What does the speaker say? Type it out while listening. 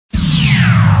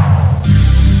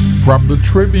From the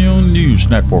Tribune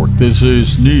News Network, this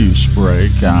is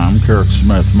Newsbreak. I'm Kirk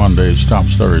Smith. Monday's top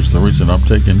stories. The recent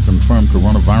uptick in confirmed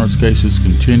coronavirus cases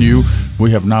continue.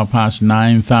 We have now passed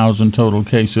 9,000 total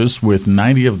cases, with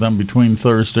 90 of them between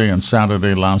Thursday and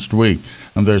Saturday last week.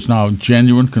 And there's now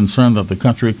genuine concern that the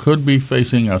country could be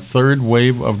facing a third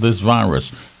wave of this virus.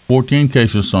 14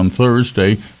 cases on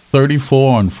Thursday,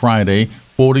 34 on Friday,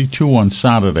 42 on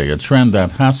Saturday, a trend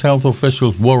that has health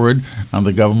officials worried and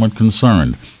the government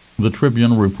concerned. The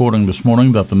Tribune reporting this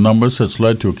morning that the numbers has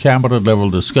led to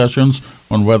cabinet-level discussions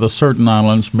on whether certain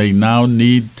islands may now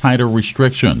need tighter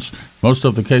restrictions. Most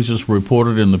of the cases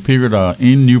reported in the period are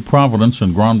in New Providence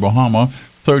and Grand Bahama,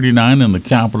 39 in the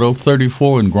capital,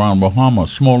 34 in Grand Bahama.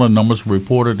 Smaller numbers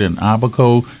reported in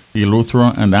Abaco,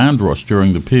 Eleuthera, and Andros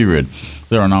during the period.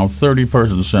 There are now 30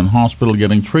 persons in hospital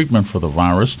getting treatment for the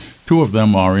virus. 2 of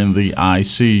them are in the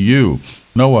ICU.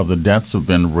 No other deaths have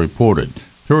been reported.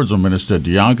 Tourism Minister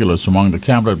Diaghilev is among the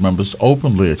cabinet members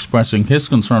openly expressing his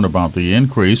concern about the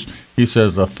increase. He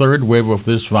says a third wave of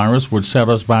this virus would set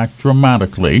us back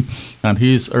dramatically, and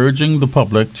he is urging the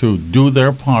public to do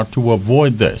their part to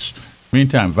avoid this.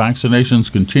 Meantime,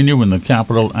 vaccinations continue in the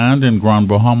capital and in Grand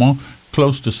Bahama.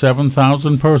 Close to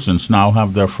 7,000 persons now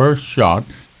have their first shot,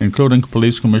 including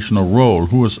Police Commissioner Roll,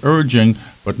 who is urging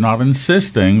but not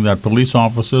insisting that police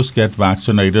officers get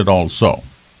vaccinated also.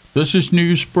 This is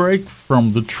Newsbreak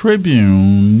from the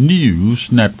Tribune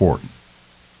News Network.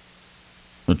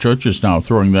 The church is now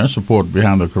throwing their support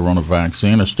behind the corona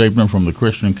vaccine. A statement from the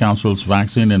Christian Council's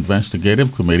Vaccine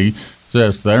Investigative Committee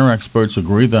says their experts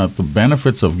agree that the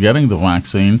benefits of getting the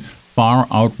vaccine far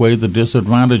outweigh the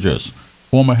disadvantages.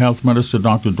 Former Health Minister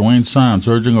Dr. Dwayne Sands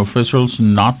urging officials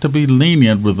not to be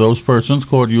lenient with those persons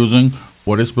caught using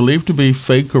what is believed to be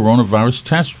fake coronavirus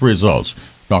test results.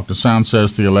 Dr. Sands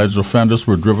says the alleged offenders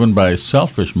were driven by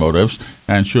selfish motives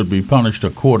and should be punished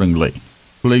accordingly.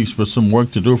 Police, with some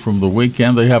work to do from the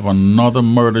weekend, they have another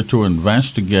murder to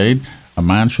investigate. A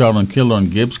man shot and killed on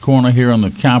Gibbs Corner here in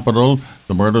the capital.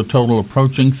 The murder total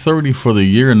approaching 30 for the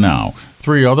year now.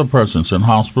 3 other persons in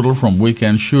hospital from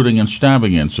weekend shooting and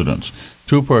stabbing incidents.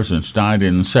 2 persons died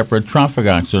in separate traffic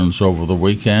accidents over the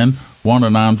weekend. One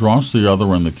in Andros, the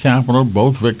other in the capital.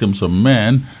 Both victims are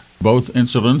men. Both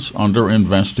incidents under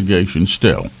investigation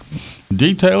still.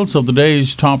 Details of the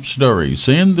day's top stories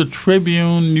in the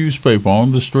Tribune newspaper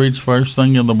on the streets first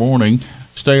thing in the morning.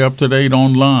 Stay up to date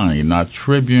online at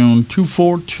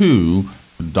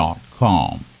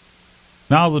Tribune242.com.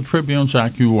 Now the Tribune's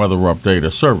AccuWeather update,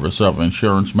 a service of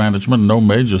insurance management. No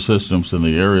major systems in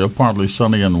the area. Partly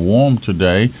sunny and warm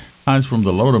today. Highs from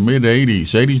the low to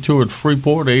mid-80s. 82 at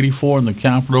Freeport, 84 in the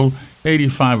capital,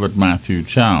 85 at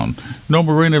Matthewtown. No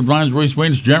marine advisories.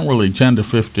 Winds generally 10 to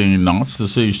 15 knots. The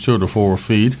sea's 2 to 4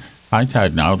 feet. High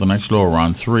tide now. The next low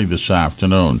around 3 this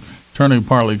afternoon. Turning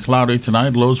partly cloudy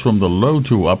tonight. Lows from the low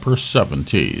to upper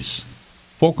 70s.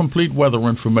 For complete weather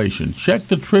information, check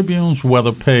the Tribune's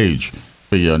weather page.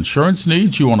 For your insurance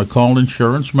needs, you want to call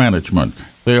Insurance Management.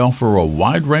 They offer a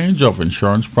wide range of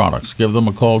insurance products. Give them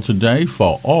a call today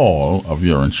for all of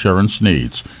your insurance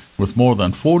needs. With more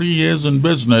than 40 years in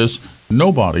business,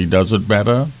 nobody does it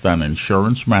better than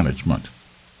Insurance Management.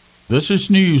 This is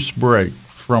Newsbreak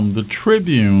from the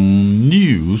Tribune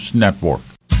News Network.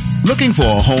 Looking for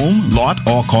a home, lot,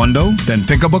 or condo? Then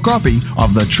pick up a copy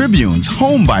of the Tribune's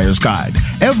Home Buyer's Guide.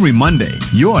 Every Monday,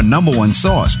 your number one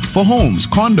source for homes,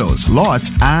 condos,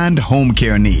 lots, and home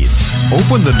care needs.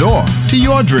 Open the door to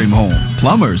your dream home.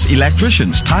 Plumbers,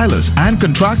 electricians, tilers, and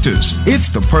contractors. It's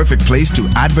the perfect place to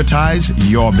advertise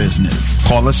your business.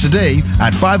 Call us today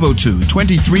at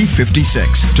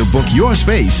 502-2356 to book your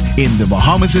space in the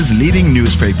Bahamas' leading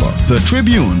newspaper, the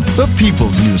Tribune, the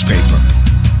people's newspaper.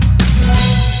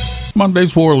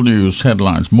 Monday's world news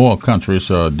headlines. More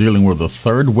countries are dealing with a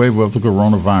third wave of the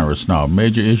coronavirus now.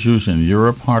 Major issues in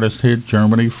Europe, hardest hit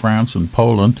Germany, France, and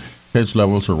Poland. Case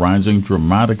levels are rising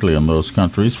dramatically in those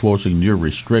countries, forcing new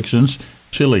restrictions.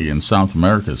 Chile in South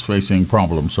America is facing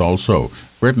problems also.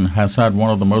 Britain has had one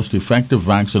of the most effective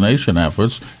vaccination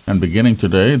efforts, and beginning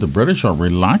today, the British are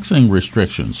relaxing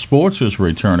restrictions. Sports is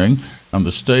returning, and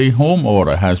the stay-home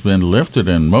order has been lifted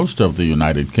in most of the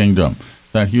United Kingdom.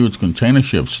 That huge container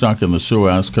ship stuck in the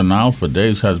Suez Canal for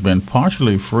days has been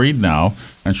partially freed now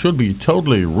and should be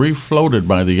totally refloated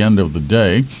by the end of the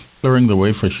day, clearing the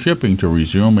way for shipping to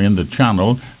resume in the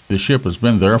channel. The ship has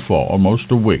been there for almost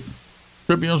a week.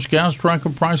 Tribune's gas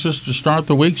tracker prices to start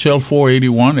the week: Shell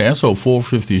 $4.81, Esso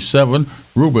 $4.57,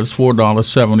 Rubis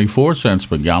 $4.74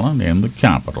 per gallon in the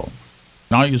capital.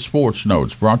 Now your sports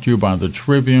notes, brought to you by the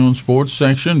Tribune Sports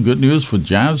section. Good news for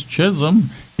Jazz Chisholm.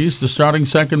 He's the starting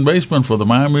second baseman for the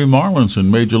Miami Marlins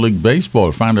in Major League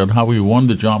Baseball. Find out how he won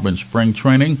the job in spring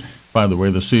training. By the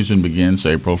way, the season begins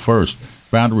April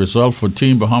 1st. Bad result for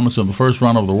Team Bahamas in the first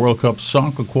round of the World Cup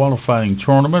soccer qualifying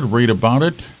tournament. Read about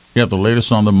it. Get the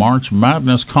latest on the March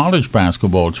Madness College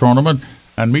Basketball Tournament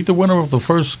and meet the winner of the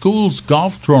first schools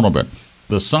golf tournament.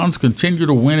 The Suns continue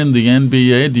to win in the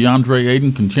NBA. DeAndre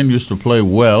Ayton continues to play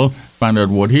well. Find out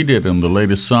what he did in the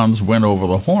latest Suns win over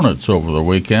the Hornets over the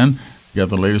weekend. Get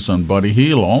the latest on Buddy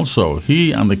Hield also.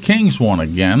 He and the Kings won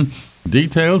again.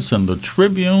 Details in the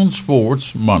Tribune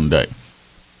Sports Monday.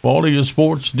 For all of your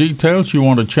sports details, you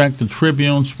want to check the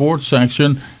Tribune Sports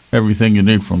section. Everything you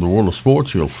need from the world of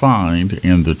sports you'll find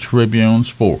in the Tribune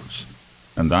Sports.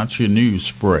 And that's your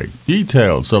news break.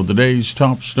 Details of the day's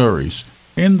top stories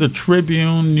in the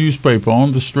Tribune newspaper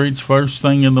on the streets first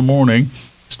thing in the morning.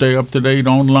 Stay up to date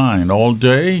online all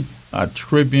day at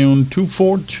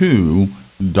Tribune242.com.